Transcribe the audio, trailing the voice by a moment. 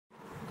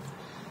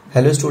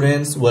Hello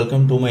students,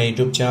 welcome to my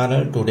YouTube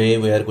channel. Today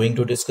we are going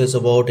to discuss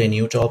about a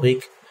new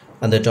topic,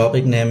 and the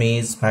topic name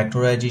is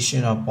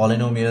factorization of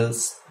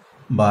polynomials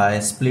by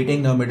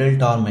splitting the middle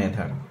term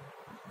method,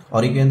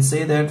 or you can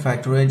say that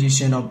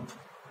factorization of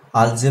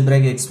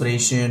algebraic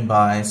expression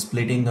by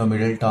splitting the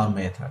middle term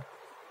method.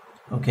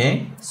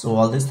 Okay, so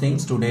all these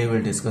things today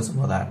we'll discuss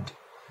about that.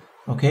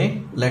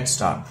 Okay, let's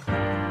start.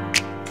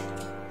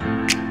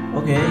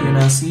 Okay, you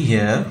now see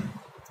here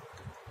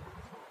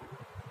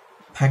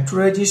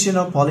factorization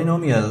of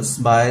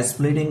polynomials by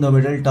splitting the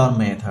middle term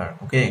method.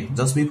 Okay,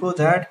 just before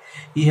that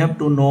you have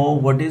to know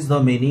what is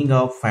the meaning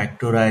of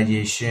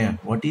factorization.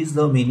 What is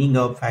the meaning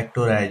of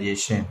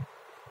factorization?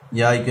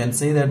 Yeah, you can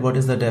say that what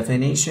is the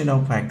definition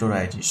of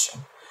factorization.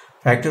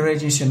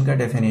 Factorization का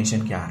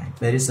definition क्या है?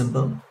 Very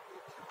simple.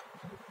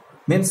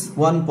 Means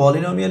one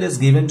polynomial is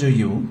given to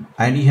you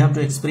and you have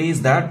to express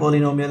that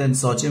polynomial in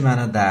such a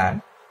manner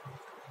that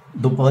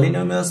the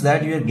polynomials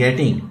that you are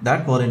getting,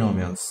 that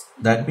polynomials,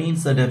 that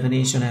means the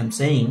definition I am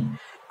saying,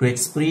 to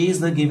express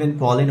the given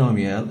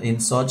polynomial in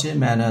such a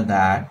manner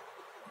that,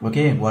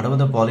 okay, whatever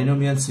the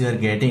polynomials you are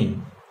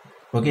getting,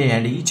 okay,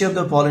 and each of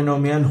the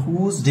polynomial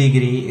whose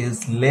degree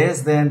is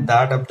less than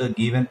that of the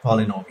given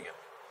polynomial.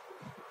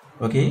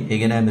 Okay,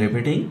 again I am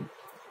repeating,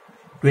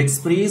 to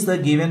express the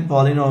given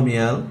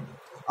polynomial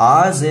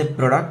as a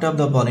product of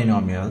the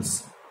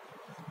polynomials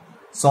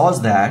such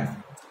that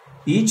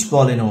each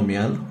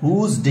polynomial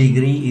whose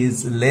degree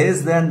is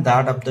less than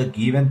that of the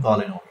given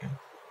polynomial.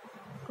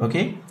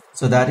 Okay,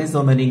 so that is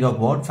the meaning of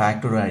what?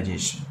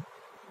 Factorization.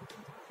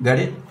 Got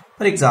it?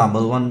 For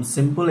example, one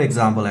simple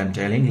example I am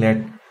telling.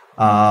 One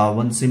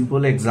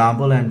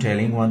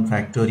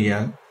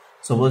factorial.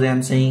 Suppose I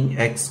am saying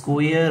x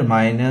square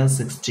minus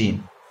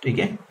 16.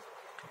 Okay,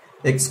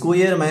 x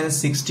square minus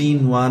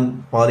 16,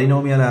 one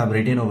polynomial I have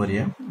written over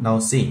here. Now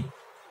see,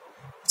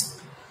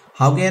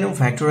 how can you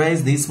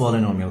factorize these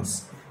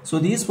polynomials? So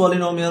these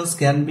polynomials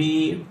can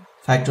be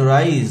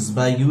factorized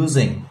by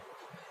using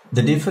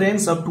the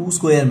difference of two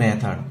square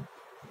method.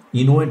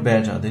 You know it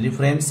better. The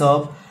difference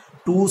of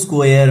two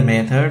square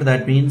method,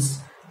 that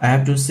means I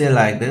have to say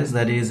like this,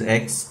 that is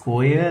x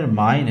square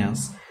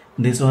minus,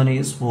 this one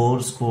is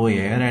 4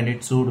 square and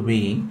it should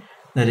be,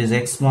 that is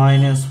x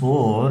minus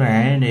 4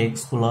 and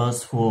x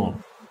plus 4.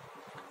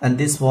 And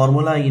this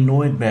formula you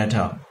know it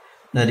better,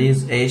 that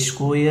is a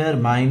square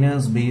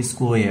minus b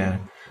square.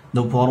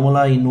 The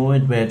formula you know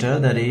it better,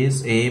 that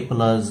is a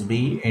plus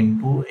b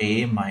into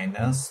a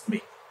minus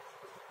b.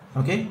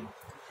 Okay,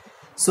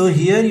 so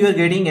here you are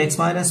getting x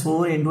minus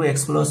 4 into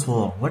x plus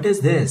 4. What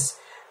is this?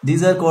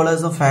 These are called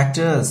as the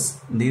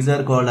factors. These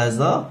are called as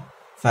the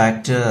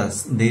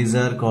factors. These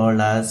are called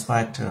as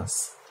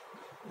factors.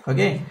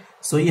 Okay,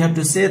 so you have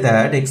to say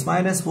that x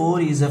minus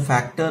 4 is a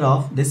factor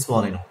of this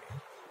polynomial.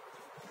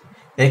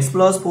 X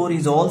plus 4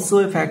 is also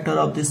a factor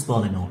of this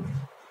polynomial.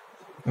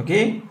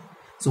 Okay,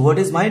 so what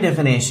is my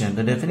definition?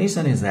 The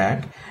definition is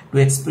that to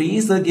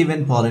express the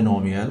given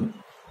polynomial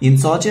in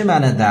such a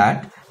manner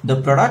that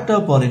the product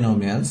of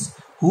polynomials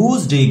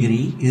whose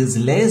degree is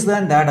less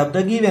than that of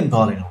the given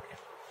polynomial.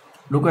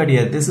 Look at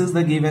here, this is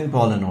the given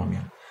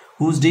polynomial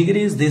whose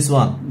degree is this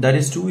one, that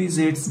is 2 is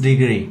its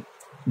degree.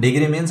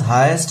 Degree means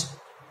highest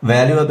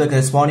value of the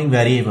corresponding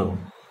variable.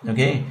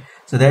 Okay,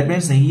 so that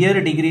means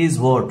here degree is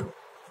what?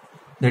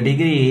 The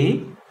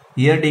degree,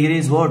 here degree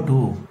is what?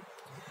 2.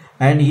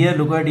 And here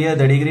look at here,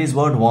 the degree is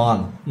what?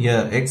 1.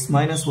 Here x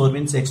minus 4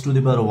 means x to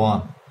the power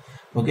 1.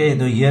 Okay,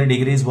 so here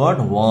degree is what?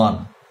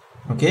 1.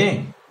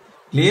 Okay,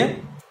 clear?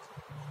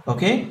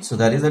 Okay, so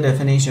that is the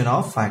definition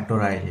of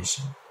factorization.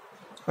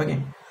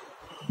 Okay,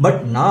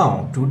 but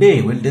now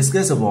today we'll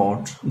discuss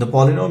about the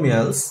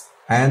polynomials,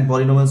 and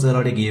polynomials are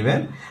already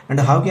given, and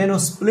how can you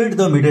split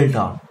the middle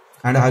term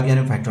and how can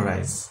you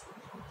factorize.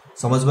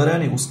 समझ पा रहे हो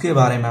नहीं? उसके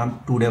बारे में हम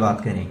today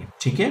बात करेंगे.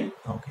 ठीक है?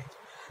 ओके.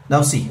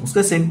 नाउ सी,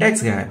 उसका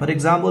सिंटैक्स क्या है? फॉर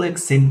एग्जांपल एक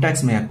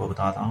सिंटैक्स मैं आपको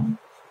बताता हूं.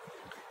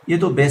 ये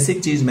तो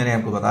बेसिक चीज मैंने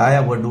आपको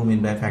बताया, what do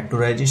mean by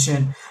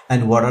factorization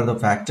and what are the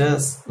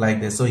factors like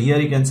this. So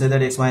here you can say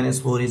that x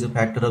minus 4 is a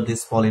factor of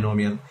this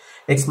polynomial.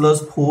 X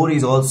plus 4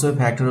 is also a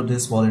factor of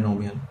this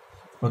polynomial.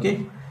 Okay,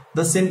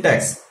 the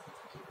syntax,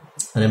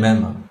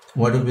 remember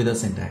what will be the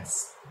syntax.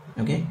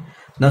 Okay,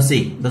 now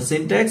see, the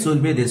syntax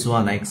will be this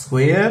one, x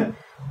square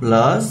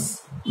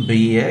plus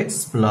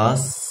bx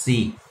plus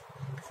c.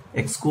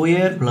 X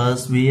square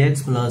plus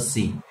bx plus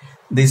c.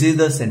 This is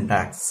the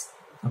syntax.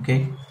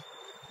 Okay,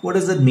 what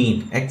does it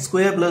mean? X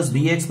square plus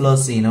bx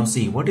plus c. Now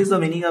see, what is the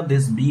meaning of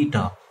this b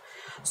term?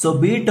 So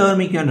b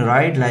term you can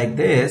write like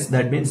this,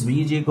 that means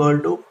b is equal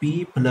to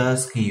p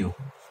plus q.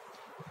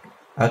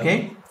 Okay,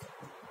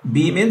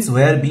 b means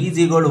where b is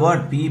equal to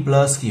what? P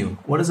plus q.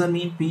 What does that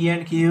mean? P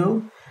and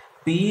q.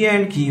 P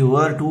and q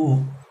are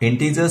two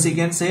integers you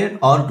can say it,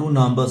 or two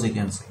numbers you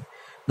can say.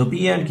 The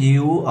p and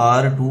q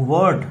are two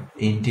what?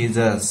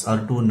 Integers or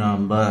two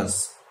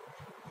numbers.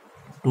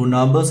 Two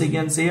numbers you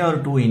can say, or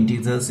two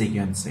integers you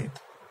can say.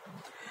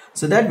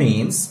 So that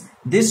means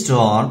this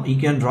term you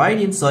can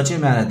write in such a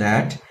manner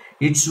that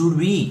it should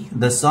be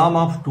the sum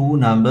of two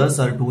numbers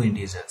or two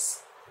integers.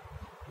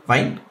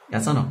 Fine?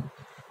 Yes or no?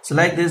 So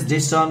like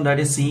this term, that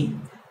is C.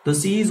 So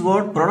C is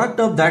what? Product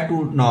of that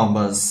two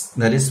numbers,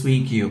 that is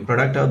PQ.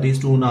 Product of these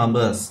two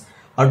numbers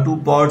or two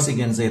parts, you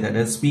can say that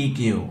is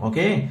PQ.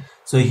 Okay.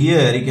 So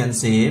here you can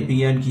say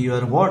P and Q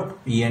are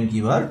what? P and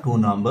Q are two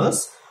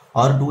numbers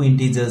or two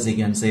integers, you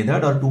can say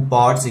that, or two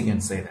parts, you can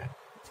say that.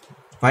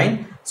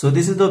 Fine. So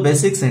this is the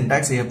basic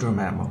syntax you have to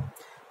remember.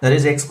 That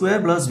is x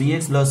square plus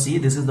bx plus c.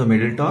 This is the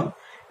middle term.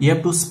 You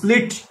have to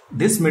split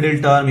this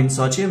middle term in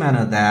such a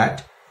manner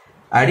that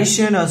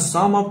addition or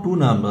sum of two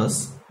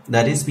numbers,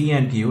 that is P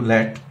and Q,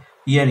 let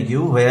P and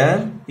Q,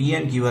 where P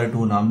and Q are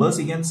two numbers,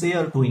 you can say,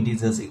 or two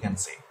integers, you can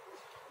say.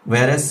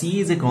 Whereas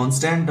C is a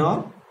constant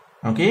term,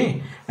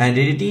 okay, and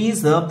it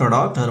is the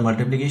product or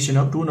multiplication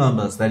of two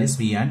numbers, that is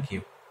P and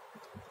Q.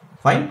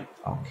 Fine.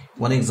 Okay.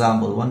 One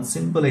example, one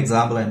simple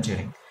example I am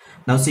sharing.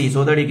 Now see,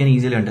 so that you can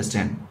easily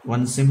understand.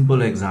 One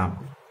simple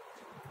example.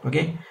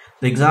 Okay.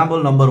 The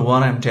example number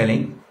 1 I am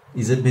telling.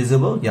 Is it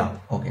visible? Yeah.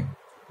 Okay.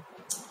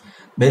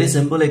 Very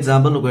simple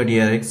example. Look at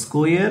here. X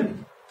square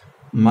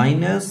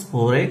minus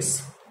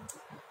 4x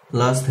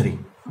plus 3.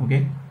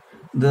 Okay.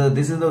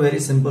 This is a very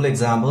simple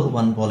example.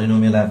 One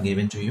polynomial I have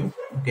given to you.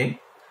 Okay.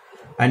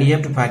 And you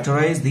have to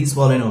factorize these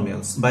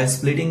polynomials by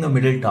splitting the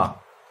middle term.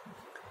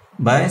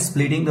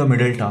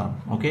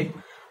 Okay.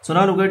 So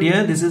now look at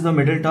here. This is the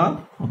middle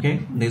term. Okay.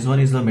 This one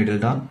is the middle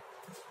term.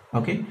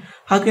 Okay.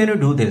 How can you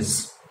do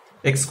this?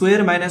 X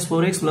square minus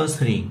 4x plus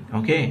 3.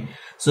 Okay.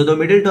 So the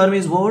middle term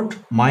is what?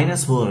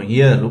 Minus 4.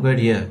 Here, look at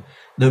here.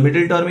 The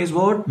middle term is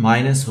what?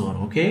 Minus 4.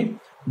 Okay.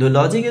 The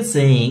logic is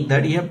saying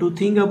that you have to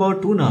think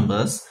about two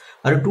numbers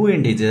or two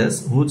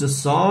integers whose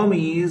sum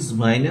is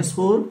minus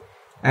 4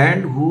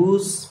 and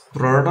whose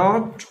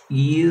product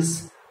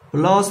is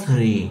plus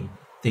 3.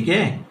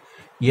 Okay.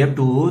 You have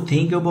to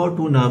think about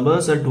two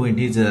numbers or two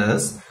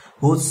integers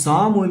whose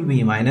sum will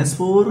be minus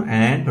 4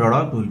 and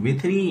product will be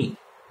 3.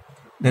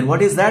 Then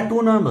what is that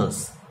two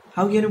numbers?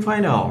 How can you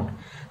find out?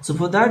 So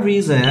for that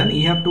reason,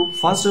 you have to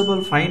first of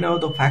all find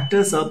out the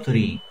factors of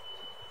 3.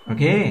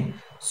 Okay.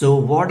 So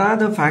what are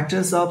the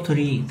factors of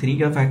 3? 3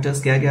 का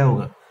factors क्या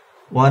होगा?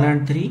 1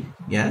 and 3.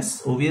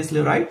 Yes,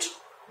 obviously right.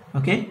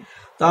 Okay.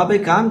 तो आप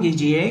एक काम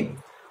कीजिए.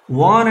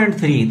 1 and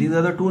 3. These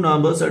are the two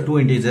numbers or two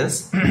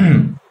integers.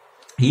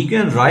 You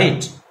can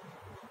write.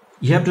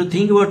 You have to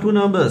think about two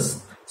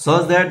numbers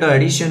such that the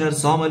addition or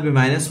sum will be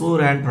minus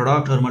 4 and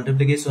product or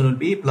multiplication will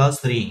be plus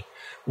 3.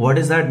 What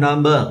is that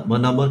number? वो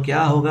number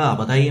क्या होगा?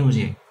 बताइए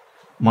मुझे.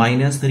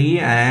 -3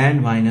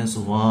 and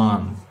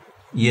 -1.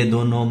 ये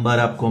दो number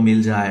आपको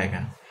मिल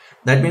जाएगा.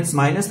 That means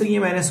 -3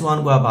 and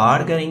 -1 को आप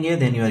add करेंगे,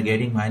 then you are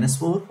getting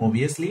 -4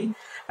 obviously.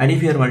 And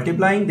if you are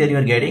multiplying, then you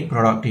are getting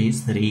product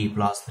is 3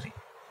 plus 3.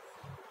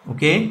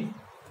 Okay?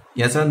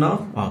 Yes or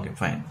no? Okay,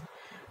 fine.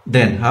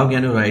 Then how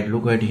can you write?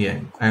 Look at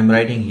here. I am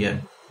writing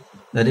here.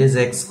 That is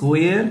x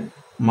square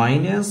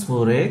minus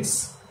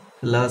 4x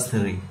plus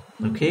 3.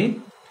 Okay?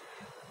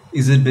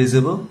 Is it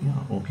visible?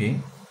 Yeah, okay.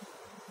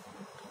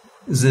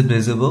 Is it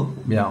visible?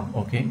 Yeah,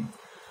 okay.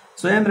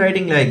 So I am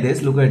writing like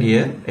this. Look at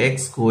here.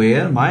 X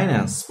square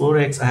minus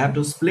 4x. I have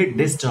to split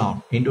this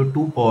term into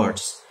two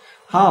parts.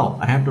 How?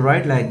 I have to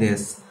write like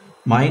this.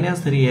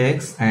 Minus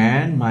 3x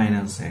and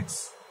minus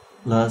x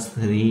plus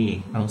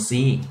 3. Now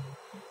see.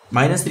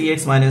 Minus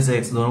 3x minus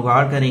x. दोनों को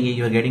add करेंगे.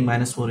 You are getting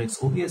minus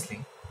 4x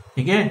obviously.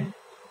 Okay?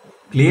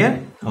 Clear?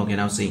 Okay,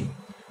 now see.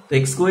 So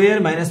x square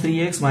minus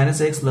 3x minus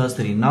x plus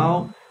 3.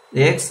 Now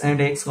the x and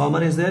x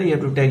common is there. You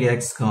have to take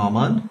x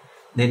common.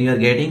 Then you are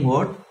getting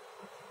what?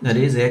 That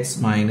is x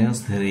minus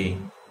 3.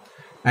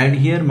 And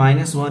here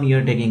minus 1 you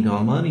are taking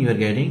common. You are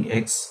getting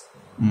x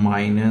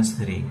minus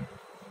 3.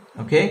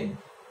 Okay?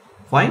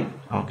 Fine?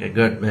 Okay,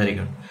 good. Very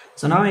good.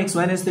 So now x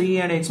minus 3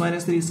 and x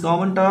minus 3 is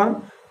common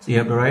term. So you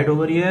have to write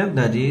over here.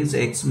 That is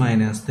x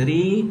minus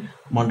 3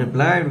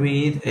 multiplied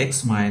with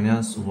x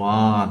minus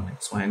 1.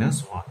 X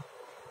minus 1.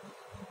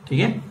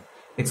 Okay?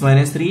 X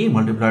minus 3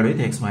 multiplied with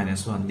x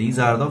minus 1. These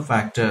are the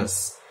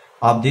factors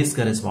of this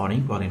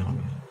corresponding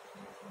polynomial.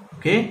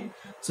 Okay?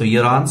 So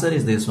your answer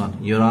is this one.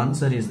 Your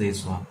answer is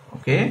this one.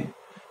 Okay?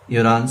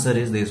 Your answer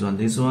is this one.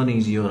 This one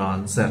is your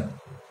answer.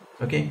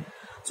 Okay?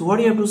 So what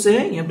do you have to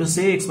say? You have to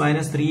say x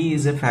minus 3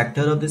 is a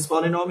factor of this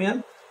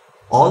polynomial.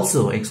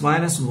 Also, x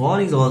minus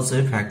 1 is also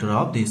a factor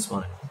of this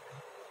polynomial.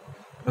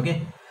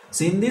 Okay?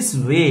 So in this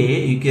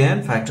way, you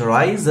can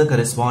factorize the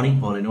corresponding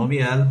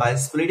polynomial by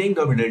splitting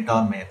the middle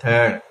term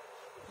method.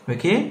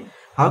 Okay?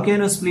 How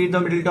can you split the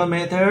middle term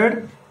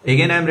method?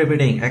 Again, I am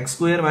repeating. X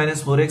square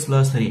minus 4x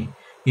plus 3.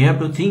 You have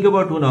to think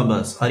about two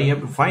numbers, or you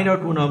have to find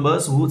out two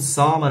numbers whose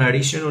sum or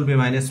addition will be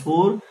minus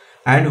 4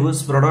 and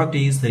whose product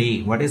is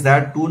 3. What is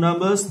that two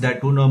numbers?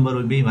 That two number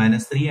will be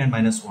minus 3 and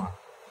minus 1.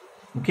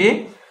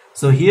 Okay.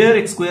 So here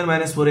x square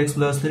minus 4x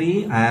plus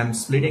 3. I am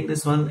splitting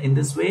this one in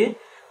this way.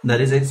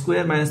 That is x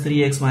square minus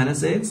 3x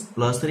minus x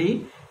plus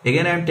 3.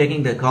 Again I am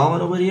taking the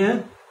common over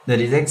here. That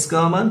is x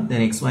common,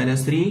 then x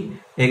minus 3.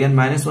 Again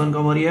minus 1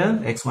 come over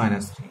here, x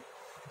minus 3.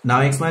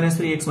 Now x minus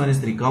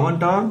 3 common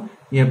term.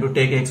 You have to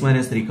take x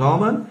minus 3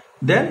 common,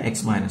 then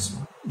x minus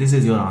 1. This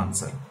is your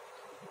answer.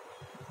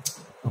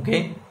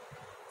 Okay.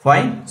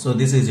 Fine. So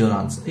this is your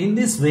answer. In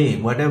this way,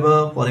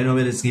 whatever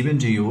polynomial is given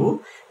to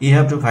you, you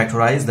have to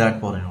factorize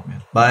that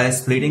polynomial by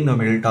splitting the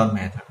middle term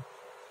method.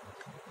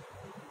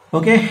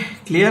 Okay,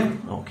 clear?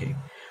 Okay.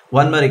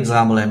 One more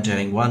example I'm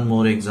telling. One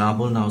more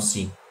example. Now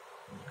see.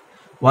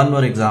 One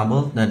more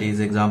example, that is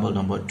example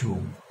number 2.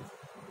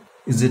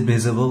 Is it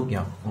visible?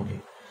 Yeah. Okay.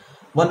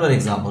 One more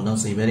example. Now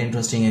see, very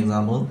interesting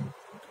example.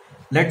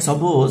 Let's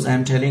suppose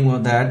I'm telling you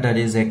that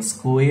is x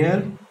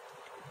square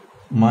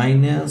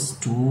minus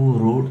 2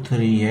 root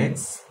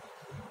 3x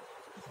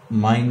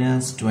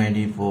minus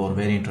 24.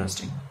 Very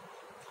interesting.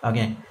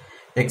 Okay.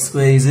 X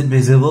square, is it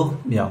visible?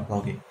 Yeah.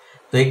 Okay.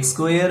 So x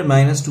square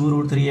minus 2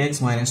 root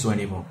 3x minus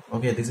 24.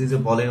 Okay. This is a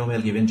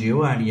polynomial given to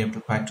you and you have to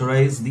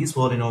factorize this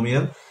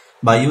polynomial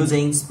by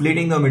using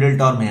splitting the middle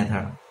term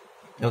method.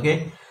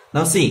 Okay.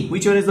 Now see,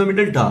 which one is the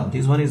middle term?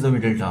 This one is the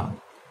middle term.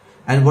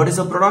 And what is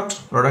the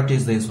product? Product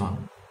is this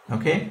one.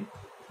 Okay.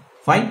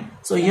 Fine.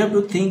 So you have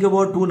to think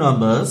about two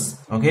numbers.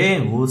 Okay.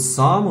 Whose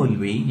sum will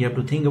be, you have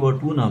to think about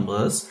two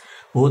numbers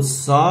whose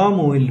sum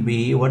will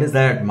be, what is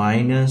that?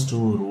 Minus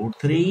 2 root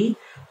 3,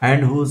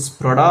 and whose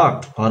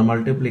product or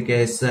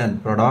multiplication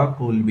product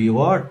will be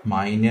what?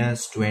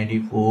 Minus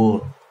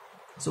 24.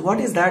 So what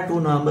is that two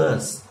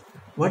numbers?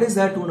 What is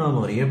that two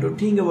number? You have to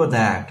think about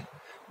that.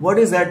 What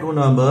is that two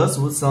numbers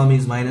whose sum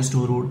is minus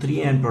 2 root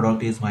 3 and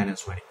product is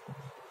minus 24?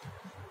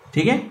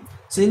 Okay?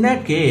 So in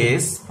that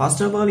case,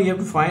 first of all, you have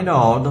to find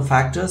out the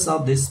factors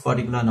of this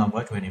particular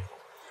number 24.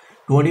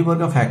 24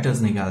 का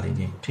factors निकाल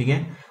दीजिए. ठीक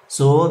है?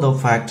 So the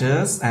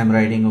factors I am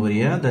writing over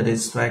here, that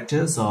is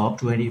factors of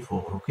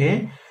 24.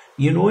 Okay?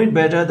 You know it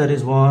better. That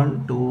is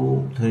 1,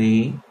 2,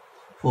 3,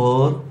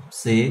 4,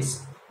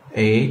 6,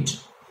 8,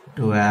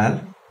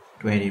 12,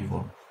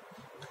 24.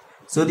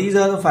 So these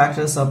are the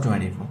factors of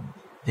 24.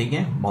 ठीक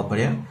है? बहुत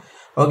बढ़िया.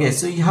 Okay,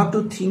 so you have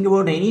to think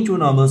about any two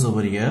numbers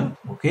over here.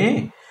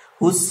 Okay?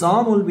 Whose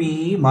sum will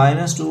be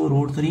minus 2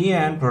 root 3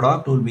 and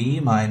product will be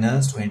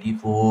minus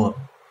 24.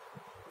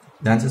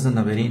 The answer is a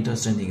very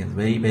interesting thing.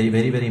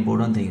 Very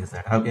important thing is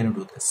that. How can you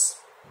do this?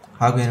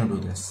 How can you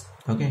do this?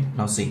 Okay,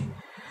 now see.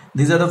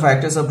 These are the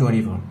factors of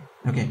 24.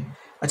 Okay.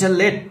 अच्छा,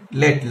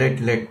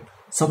 let.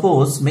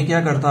 Suppose मैं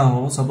क्या करता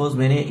हूँ? Suppose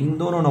मैंने इन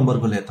दोनों number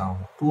को लेता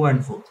हूँ 2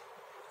 and 4.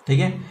 ठीक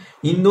है?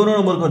 इन दोनों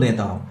नंबर को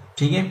लेता हूँ.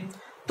 ठीक है?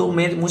 तो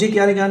मुझे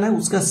क्या निकालना है?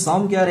 उसका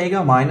सम क्या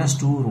रहेगा? Minus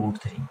 2 root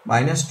 3.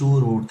 Minus 2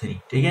 root 3.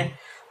 ठीक है?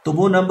 तो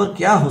वो नंबर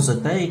क्या हो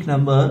सकता है? एक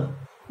नंबर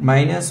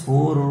माइनस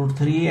 4 रूट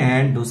 3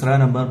 एंड दूसरा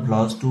नंबर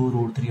प्लस 2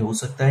 रूट 3 हो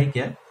सकता है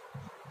क्या?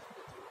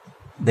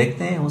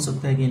 देखते हैं हो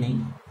सकता है कि नहीं.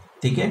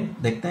 ठीक है?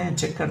 देखते हैं,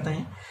 चेक करते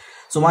हैं.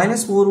 So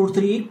minus 4 root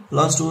 3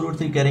 plus 2 root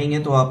 3 करेंगे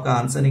तो आपका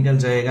आंसर निकल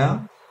जाएगा,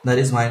 दैट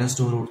इज माइनस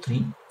 2 रूट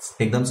 3.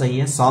 एकदम सही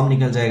है. सम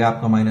निकल जाएगा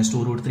आपका माइनस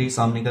 2 रूट 3.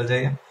 सम निकल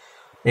जाएगा.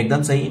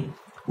 एकदम सही है.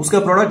 उसका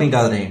प्रोडक्ट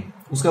निकाल रहे हैं.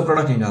 उसका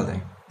प्रोडक्ट निकाल रहे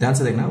हैं. ध्यान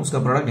से देखना, उसका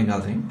प्रोडक्ट निकाल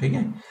रहे हैं. ठीक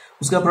है?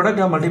 उसका प्रोडक्ट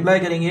हम मल्टीप्लाई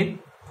करेंगे.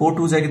 4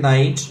 2 से कितना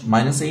 8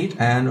 minus 8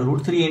 and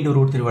root 3 into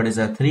root 3 what is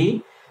that 3.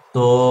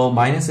 तो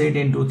minus 8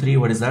 into 3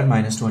 what is that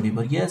minus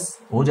 24. Yes,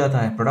 हो जाता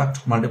है.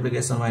 प्रोडक्ट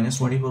मल्टीप्लिकेशन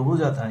माइनस 24 हो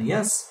जाता है.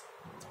 Yes,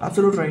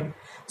 absolute right.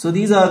 So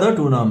these are the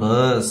two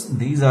numbers.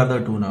 These are the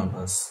two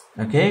numbers.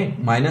 Okay,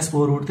 minus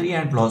 4 root 3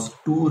 and plus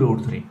 2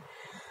 root 3.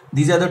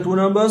 These are the two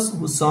numbers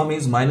whose sum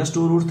is minus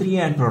 2 root 3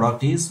 and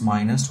product is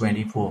minus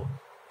 24.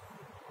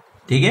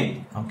 ठीक है?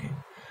 Okay.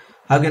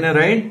 How can I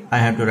write? I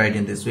have to write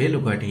in this way.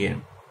 Look at here.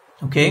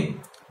 Okay.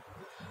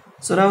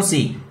 So now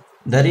see,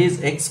 that is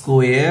x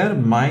square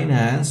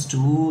minus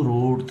 2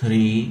 root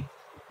 3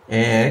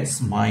 x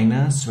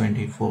minus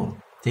 24.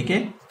 ठीक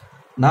है?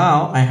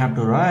 Now I have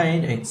to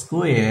write x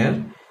square.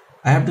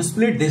 I have to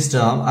split this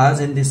term as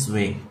in this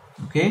way.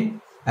 Okay,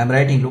 I'm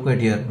writing, look at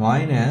here,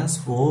 minus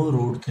 4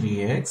 root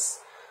 3x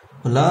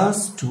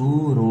plus 2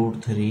 root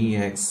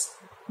 3x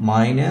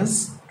minus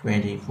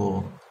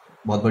 24.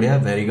 बहुत बढ़िया,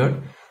 very good.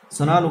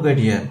 So now look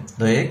at here,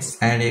 the x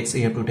and x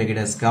you have to take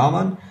it as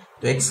common.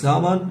 So x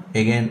common,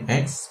 again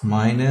x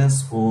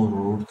minus 4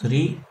 root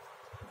 3.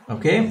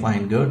 Okay,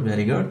 fine, good,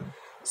 very good.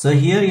 So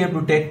here you have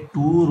to take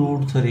 2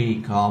 root 3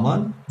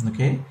 common.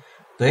 Okay,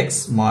 so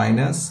x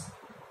minus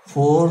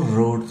 4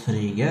 root 3.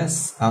 Yes,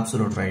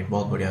 absolute right.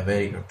 बहुत बढ़िया,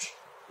 very good.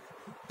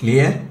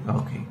 Clear?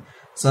 Okay.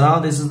 So now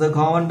this is the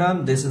common term.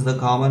 This is the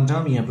common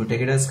term. You have to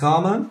take it as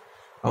common.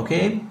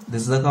 Okay.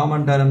 This is the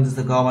common term. This is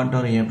the common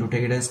term. You have to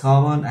take it as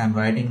common. I am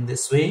writing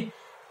this way.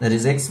 That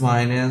is x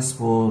minus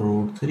 4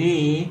 root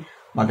 3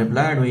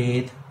 multiplied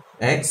with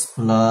x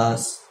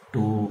plus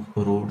 2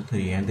 root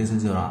 3. And this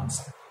is your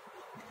answer.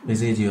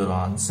 This is your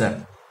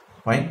answer.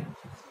 Fine.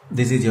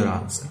 This is your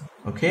answer.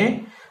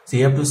 Okay. So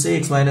you have to say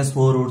x minus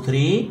 4 root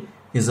 3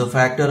 is a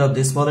factor of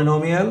this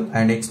polynomial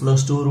and x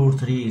plus 2 root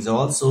 3 is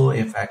also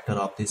a factor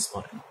of this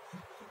polynomial.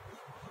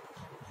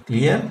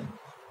 Clear?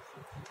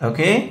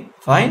 Okay,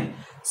 fine.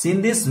 So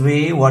in this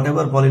way,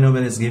 whatever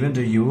polynomial is given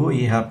to you,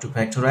 you have to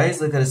factorize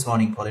the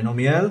corresponding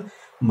polynomial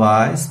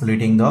by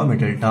splitting the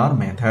middle term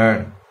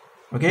method.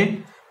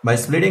 Okay, by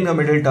splitting the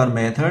middle term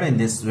method in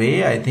this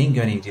way, I think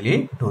you can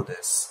easily do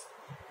this.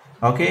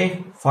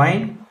 Okay,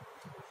 fine.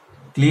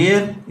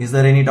 Clear? Is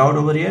there any doubt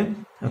over here?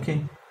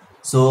 Okay.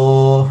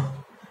 So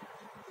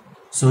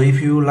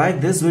if you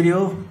like this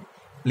video,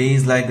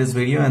 please like this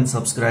video and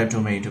subscribe to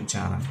my YouTube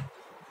channel.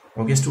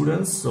 Okay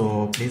students,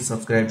 so please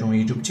subscribe to my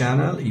YouTube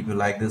channel. If you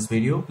like this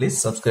video, please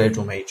subscribe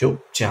to my YouTube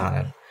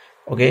channel.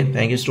 Okay,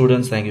 thank you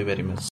students, thank you very much.